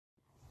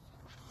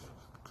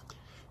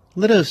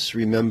Let us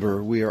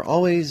remember we are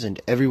always and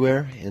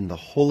everywhere in the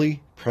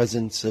holy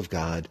presence of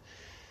God.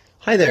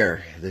 Hi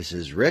there, this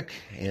is Rick,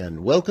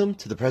 and welcome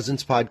to the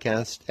Presence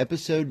Podcast,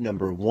 episode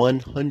number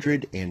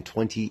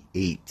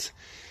 128.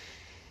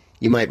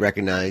 You might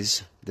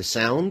recognize the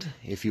sound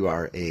if you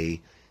are a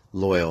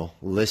loyal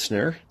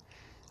listener.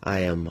 I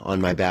am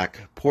on my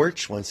back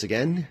porch once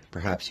again.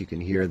 Perhaps you can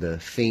hear the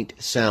faint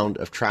sound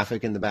of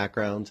traffic in the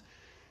background.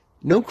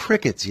 No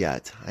crickets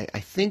yet. I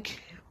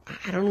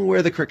don't know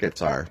where the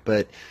crickets are,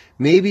 but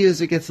maybe as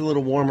it gets a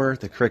little warmer,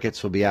 the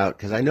crickets will be out,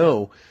 because I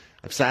know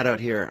I've sat out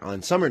here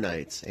on summer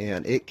nights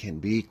and it can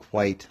be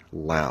quite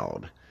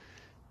loud,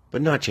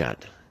 but not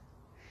yet.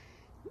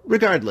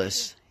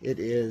 Regardless, it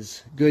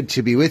is good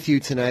to be with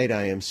you tonight.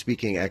 I am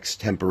speaking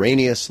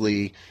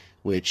extemporaneously,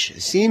 which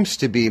seems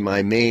to be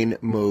my main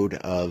mode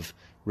of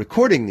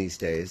recording these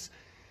days,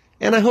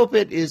 and I hope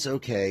it is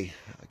okay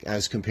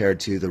as compared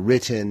to the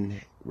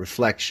written,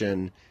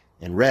 reflection,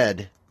 and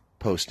read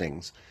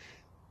postings.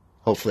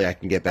 Hopefully I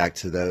can get back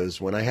to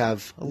those when I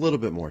have a little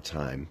bit more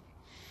time.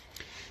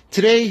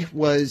 Today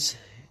was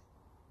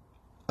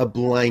a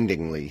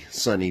blindingly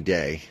sunny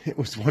day. It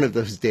was one of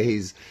those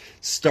days,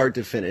 start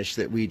to finish,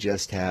 that we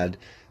just had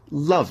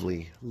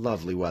lovely,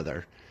 lovely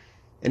weather.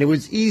 And it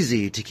was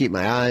easy to keep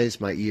my eyes,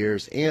 my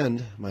ears,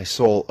 and my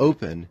soul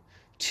open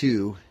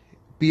to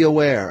be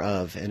aware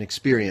of and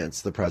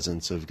experience the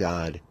presence of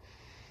God.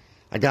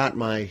 I got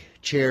my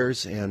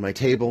chairs and my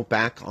table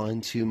back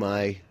onto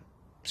my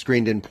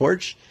screened-in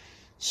porch.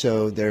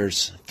 So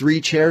there's 3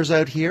 chairs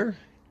out here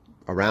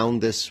around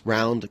this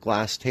round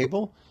glass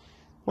table.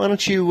 Why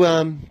don't you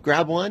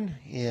grab one,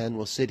 and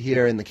we'll sit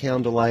here in the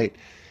candlelight,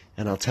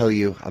 and I'll tell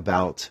you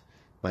about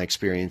my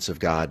experience of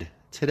God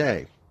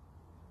today.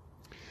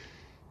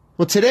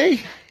 Well,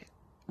 today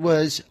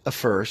was a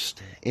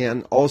first,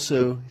 and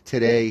also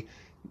today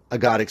a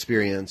God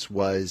experience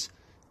was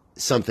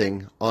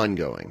something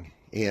ongoing,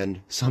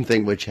 and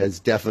something which has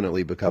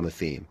definitely become a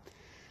theme.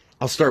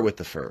 I'll start with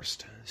the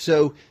first.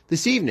 So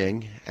this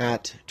evening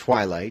at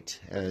twilight,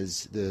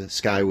 as the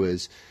sky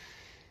was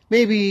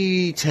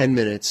maybe 10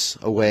 minutes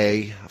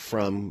away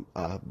from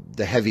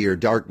the heavier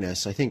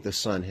darkness, I think the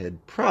sun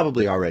had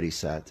probably already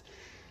set,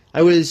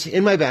 I was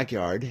in my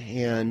backyard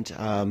and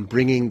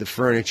bringing the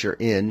furniture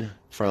in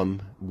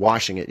from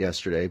washing it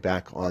yesterday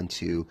back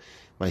onto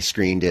my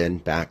screened-in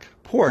back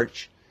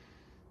porch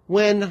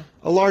when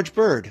a large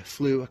bird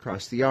flew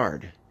across the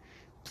yard,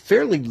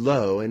 fairly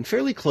low and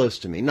fairly close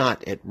to me,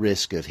 not at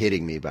risk of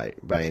hitting me by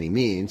any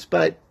means,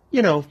 but,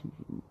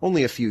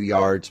 only a few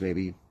yards,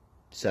 maybe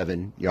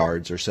 7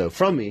 yards or so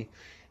from me,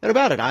 and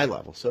about at eye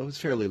level, so it was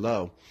fairly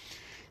low.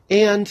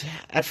 And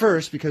at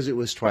first, because it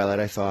was twilight,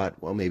 I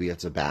thought, well, maybe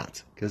it's a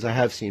bat, because I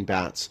have seen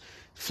bats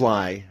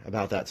fly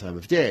about that time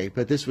of day,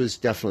 but this was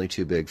definitely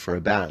too big for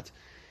a bat.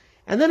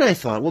 And then I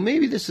thought, well,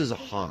 maybe this is a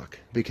hawk,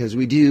 because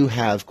we do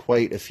have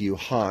quite a few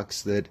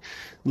hawks that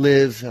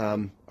live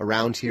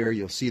around here.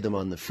 You'll see them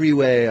on the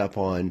freeway, up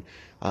on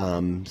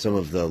some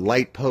of the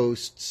light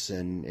posts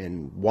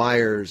and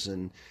wires,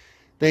 and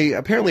they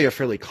apparently are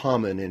fairly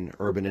common in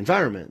urban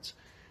environments.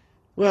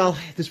 Well,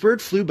 this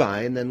bird flew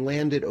by and then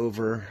landed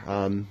over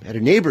at a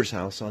neighbor's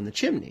house on the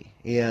chimney,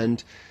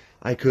 and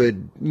I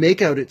could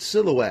make out its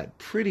silhouette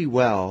pretty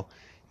well,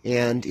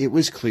 and it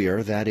was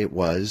clear that it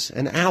was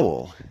an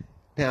owl.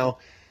 Now,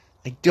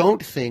 I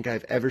don't think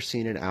I've ever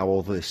seen an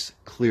owl this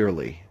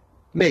clearly.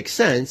 Makes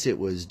sense, it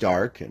was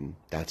dark, and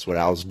that's what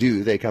owls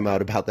do. They come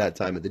out about that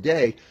time of the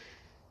day.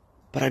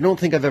 But I don't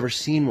think I've ever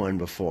seen one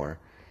before.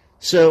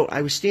 So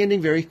I was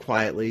standing very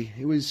quietly.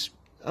 It was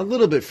a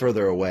little bit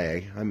further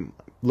away. I'm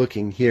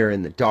looking here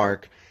in the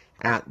dark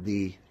at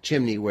the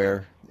chimney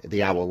where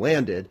the owl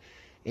landed.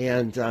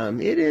 And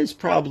it is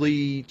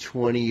probably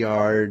 20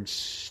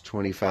 yards,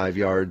 25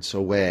 yards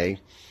away.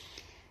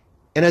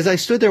 And as I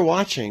stood there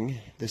watching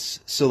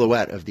this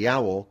silhouette of the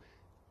owl,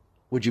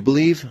 would you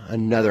believe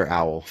another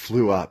owl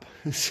flew up?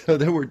 So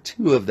there were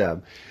 2 of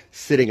them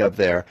sitting up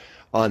there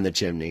on the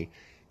chimney.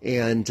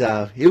 And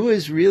it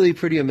was really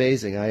pretty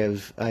amazing. I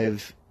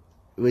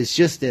was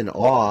just in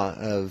awe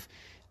of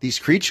these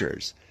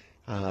creatures.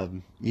 If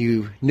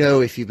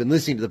you've been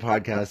listening to the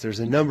podcast, there's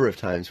a number of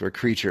times where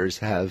creatures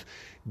have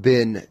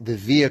been the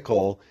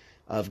vehicle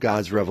of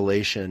God's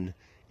revelation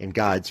and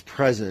God's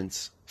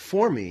presence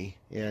for me,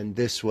 and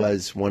this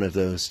was one of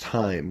those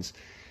times.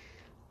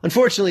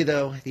 Unfortunately,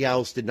 though, the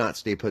owls did not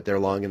stay put there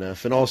long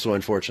enough, and also,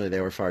 unfortunately, they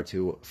were far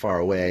too far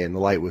away, and the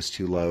light was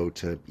too low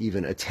to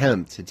even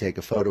attempt to take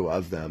a photo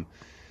of them.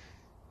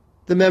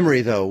 The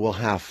memory, though, will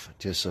have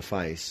to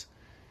suffice.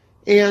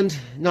 And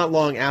not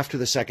long after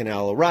the second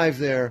owl arrived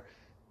there,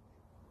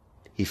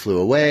 he flew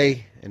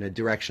away in a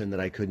direction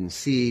that I couldn't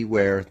see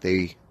where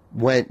they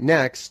went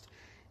next,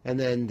 and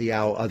then the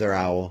other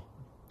owl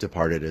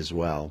departed as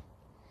well.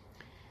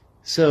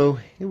 So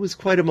it was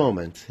quite a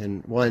moment,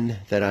 and one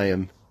that I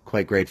am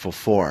quite grateful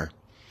for.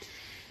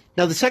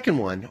 Now, the second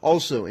one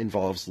also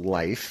involves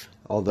life,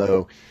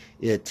 although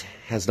it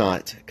has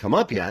not come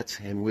up yet,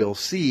 and we'll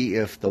see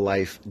if the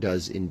life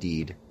does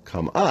indeed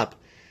come up.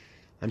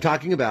 I'm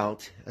talking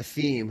about a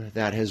theme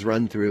that has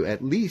run through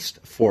at least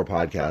 4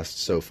 podcasts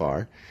so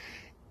far.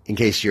 In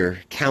case you're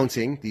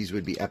counting, these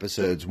would be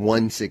episodes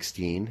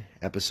 116,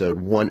 episode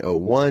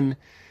 101,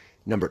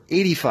 number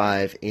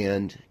 85,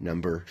 and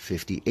number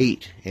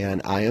 58.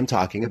 And I am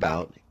talking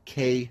about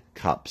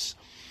K-Cups.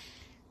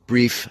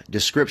 Brief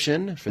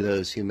description for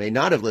those who may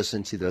not have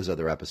listened to those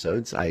other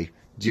episodes. I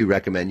do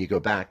recommend you go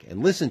back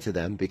and listen to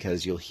them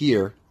because you'll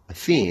hear a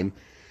theme.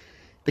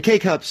 The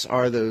K-Cups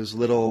are those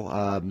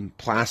little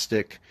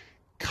plastic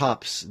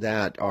cups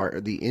that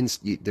are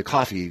the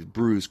coffee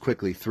brews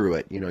quickly through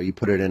it. You know, you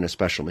put it in a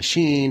special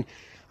machine.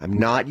 I'm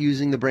not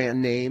using the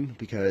brand name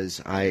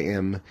because I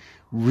am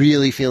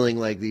really feeling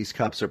like these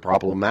cups are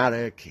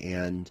problematic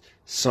and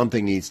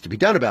something needs to be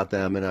done about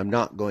them, and I'm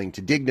not going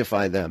to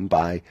dignify them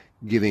by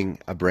giving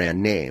a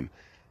brand name.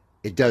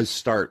 It does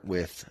start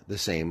with the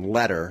same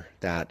letter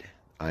that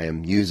I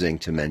am using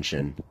to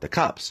mention the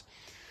cups.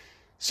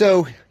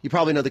 So you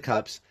probably know the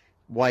cups,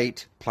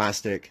 white,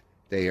 plastic.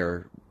 They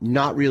are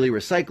not really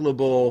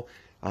recyclable,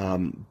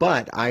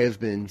 but I have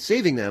been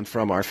saving them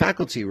from our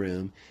faculty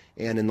room.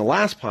 And in the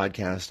last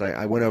podcast,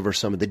 I went over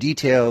some of the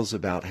details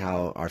about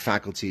how our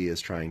faculty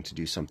is trying to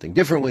do something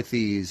different with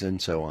these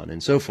and so on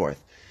and so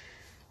forth.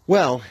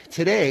 Well,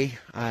 today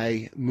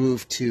I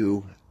moved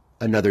to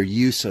another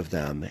use of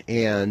them,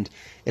 and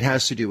it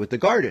has to do with the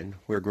garden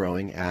we're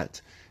growing at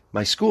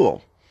my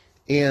school.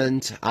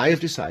 And I have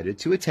decided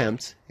to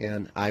attempt,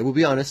 and I will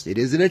be honest, it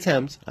is an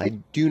attempt. I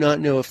do not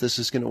know if this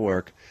is going to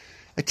work.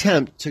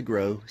 Attempt to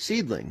grow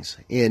seedlings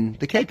in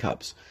the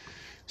K-Cups.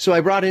 So I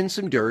brought in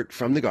some dirt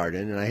from the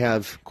garden, and I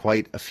have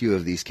quite a few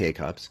of these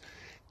K-Cups.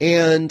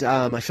 And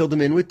I filled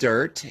them in with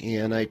dirt,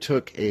 and I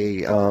took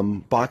a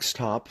box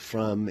top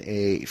from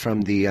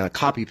the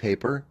copy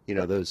paper, you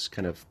know, those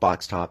kind of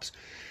box tops,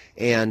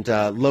 and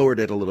lowered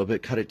it a little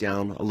bit, cut it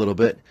down a little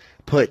bit,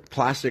 put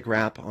plastic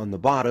wrap on the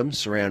bottom,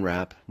 saran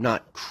wrap.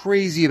 Not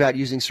crazy about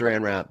using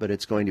saran wrap, but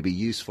it's going to be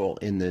useful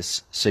in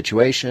this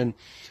situation.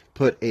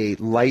 Put a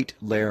light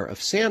layer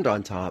of sand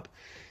on top,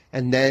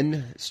 and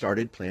then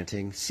started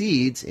planting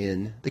seeds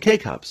in the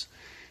K-Cups.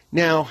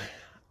 Now,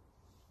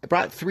 I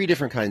brought 3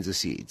 different kinds of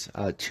seeds,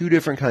 2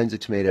 different kinds of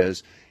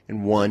tomatoes,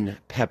 and 1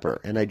 pepper,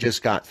 and I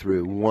just got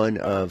through one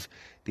of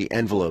the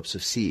envelopes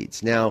of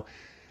seeds. Now,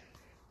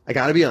 I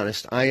got to be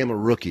honest, I am a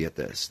rookie at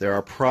this. There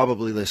are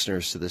probably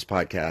listeners to this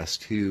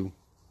podcast who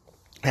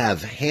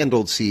have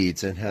handled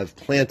seeds and have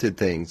planted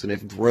things and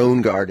have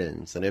grown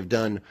gardens and have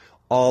done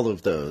all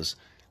of those.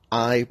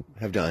 I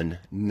have done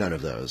none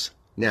of those.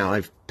 Now,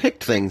 I've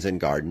picked things in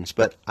gardens,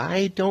 but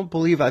I don't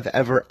believe I've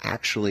ever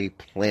actually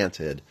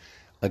planted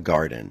a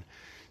garden.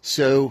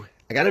 So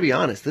I got to be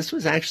honest, this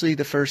was actually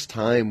the first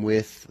time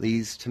with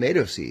these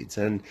tomato seeds,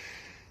 and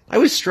I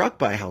was struck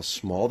by how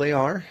small they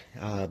are.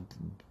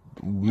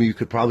 You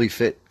could probably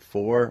fit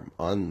 4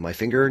 on my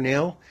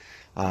fingernail.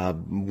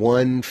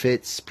 1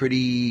 fits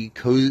pretty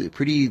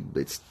cozy,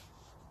 it's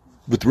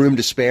with room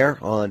to spare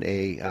on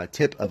a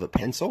tip of a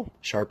pencil,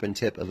 sharpened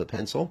tip of a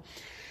pencil.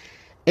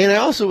 And I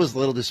also was a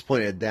little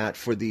disappointed that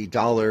for the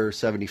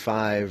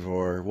 $1.75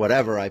 or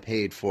whatever I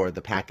paid for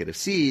the packet of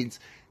seeds,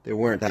 there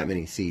weren't that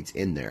many seeds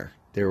in there.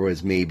 There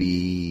was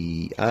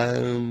maybe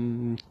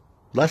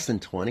less than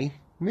 20,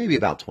 maybe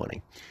about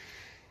 20.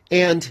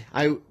 And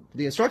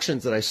the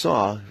instructions that I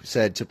saw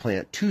said to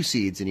plant 2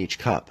 seeds in each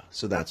cup,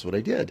 so that's what I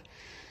did.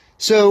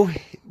 So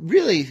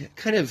really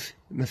kind of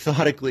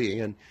methodically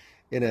and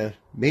in a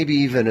maybe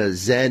even a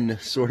Zen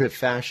sort of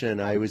fashion,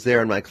 I was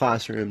there in my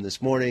classroom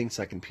this morning,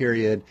 second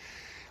period,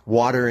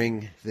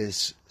 watering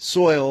this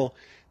soil,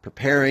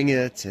 preparing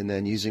it, and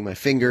then using my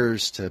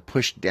fingers to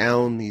push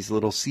down these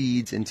little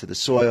seeds into the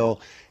soil,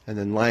 and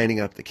then lining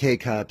up the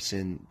K-Cups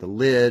in the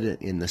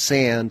lid, in the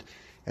sand,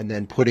 and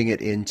then putting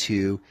it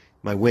into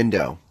my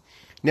window.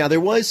 Now,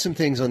 there was some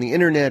things on the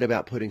internet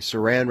about putting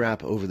saran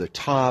wrap over the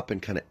top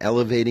and kind of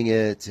elevating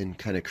it and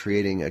kind of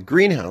creating a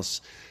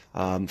greenhouse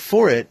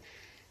for it.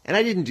 And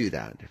I didn't do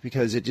that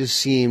because it just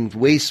seemed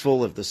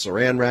wasteful of the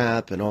saran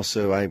wrap, and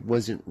also I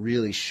wasn't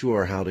really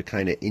sure how to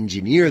kind of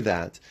engineer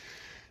that.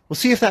 We'll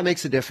see if that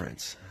makes a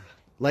difference.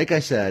 Like I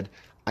said,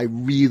 I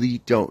really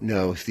don't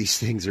know if these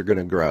things are going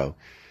to grow.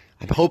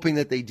 I'm hoping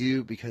that they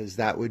do because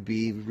that would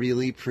be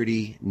really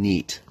pretty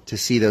neat to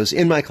see those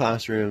in my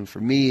classroom for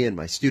me and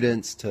my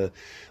students to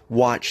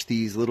watch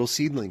these little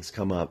seedlings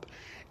come up.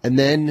 And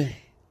then,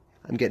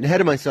 I'm getting ahead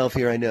of myself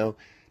here, I know,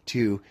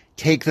 to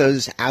take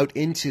those out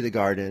into the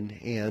garden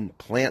and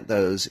plant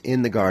those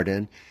in the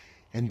garden.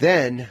 And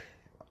then,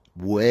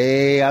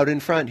 way out in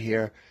front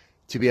here,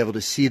 to be able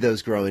to see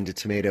those grow into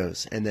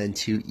tomatoes and then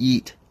to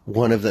eat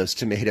one of those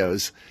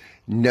tomatoes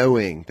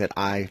knowing that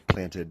I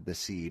planted the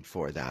seed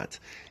for that.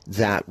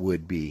 That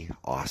would be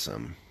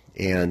awesome.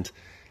 And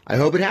I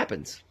hope it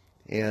happens.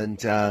 And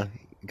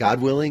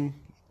God willing,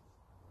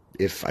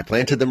 if I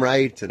planted them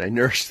right and I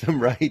nourished them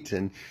right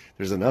and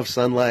there's enough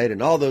sunlight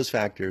and all those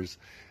factors,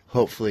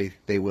 hopefully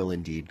they will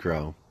indeed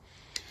grow.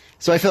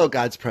 So I felt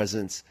God's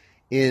presence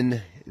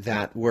in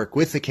that work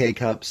with the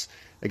K-Cups.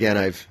 Again,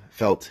 I've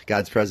felt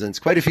God's presence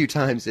quite a few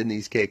times in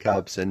these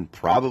K-Cups, and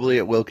probably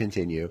it will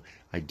continue.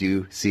 I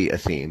do see a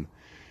theme.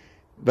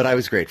 But I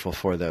was grateful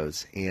for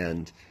those,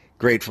 and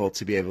grateful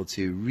to be able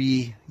to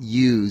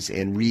reuse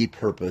and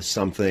repurpose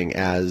something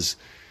as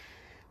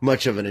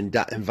much of an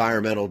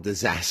environmental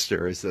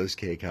disaster as those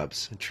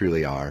K-Cups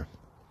truly are.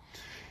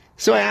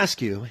 So I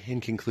ask you, in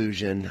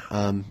conclusion,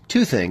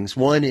 two things.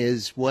 One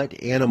is,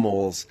 what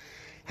animals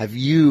have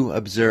you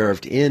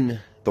observed in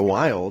the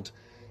wild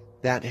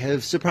that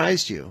have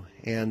surprised you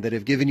and that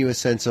have given you a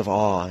sense of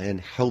awe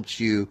and helped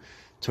you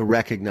to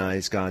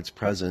recognize God's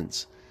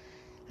presence?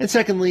 And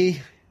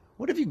secondly,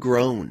 what have you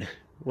grown?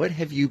 What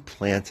have you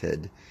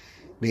planted?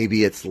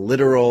 Maybe it's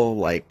literal,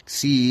 like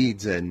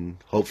seeds and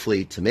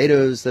hopefully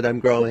tomatoes that I'm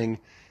growing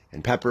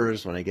and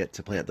peppers when I get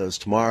to plant those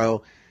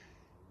tomorrow.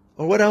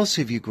 Or what else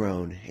have you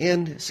grown?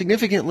 And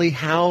significantly,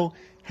 how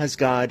has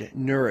God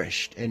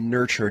nourished and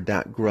nurtured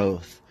that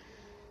growth?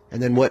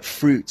 And then what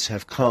fruits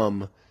have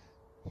come,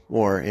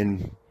 or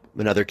in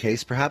another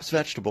case, perhaps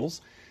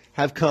vegetables,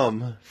 have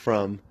come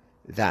from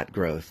that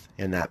growth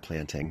and that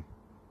planting?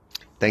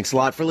 Thanks a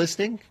lot for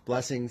listening.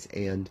 Blessings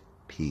and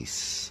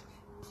peace.